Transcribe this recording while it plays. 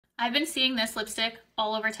I've been seeing this lipstick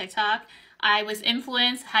all over TikTok. I was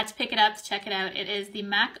influenced, had to pick it up to check it out. It is the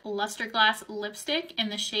MAC Lustre Glass lipstick in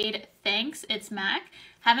the shade Thanks. It's MAC.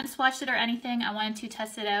 Haven't swatched it or anything. I wanted to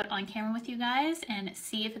test it out on camera with you guys and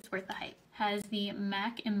see if it's worth the hype. Has the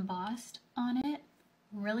MAC embossed on it.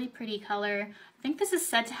 Really pretty color. I think this is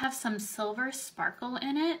said to have some silver sparkle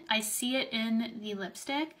in it. I see it in the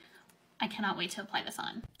lipstick. I cannot wait to apply this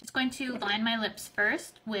on. Just going to line my lips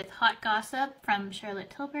first with Hot Gossip from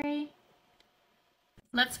Charlotte Tilbury.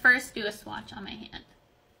 Let's first do a swatch on my hand.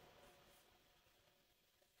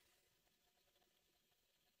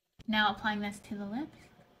 Now applying this to the lips.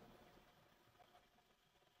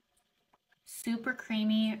 Super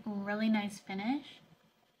creamy, really nice finish.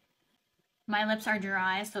 My lips are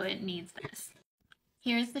dry, so it needs this.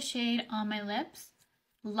 Here's the shade on my lips.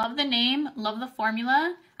 Love the name, love the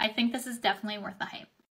formula. I think this is definitely worth the hype.